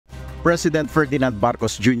President Ferdinand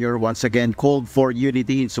Marcos Jr. once again called for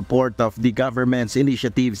unity in support of the government's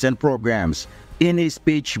initiatives and programs. In a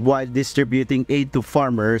speech while distributing aid to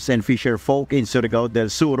farmers and fisher folk in Surigao del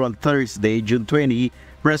Sur on Thursday, June 20,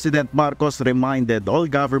 President Marcos reminded all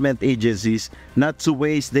government agencies not to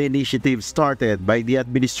waste the initiative started by the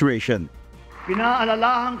administration.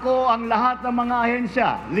 Pinaalalahan ko ang lahat ng mga ahensya,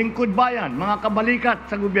 lingkod bayan, mga kabalikat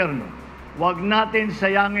sa gobyerno. Huwag natin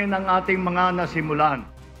sayangin ang ating mga nasimulan.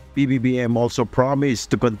 PBBM also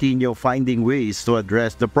promised to continue finding ways to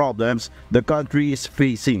address the problems the country is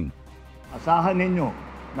facing. Asahan ninyo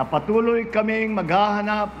na patuloy kaming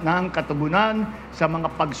maghahanap ng katugunan sa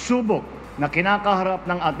mga pagsubok na kinakaharap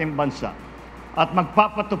ng ating bansa at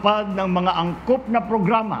magpapatupad ng mga angkop na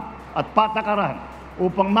programa at patakaran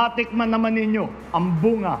upang matikman naman ninyo ang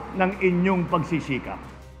bunga ng inyong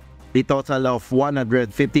pagsisikap. A total of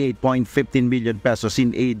 158.15 million pesos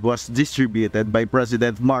in aid was distributed by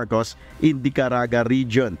President Marcos in the Caraga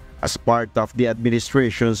region as part of the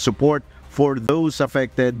administration's support for those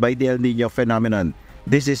affected by the El Niño phenomenon.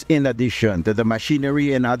 This is in addition to the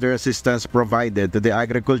machinery and other assistance provided to the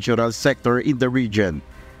agricultural sector in the region.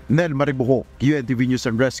 Nel Maribuho, UNTV News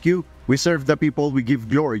and Rescue, we serve the people, we give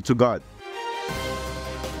glory to God.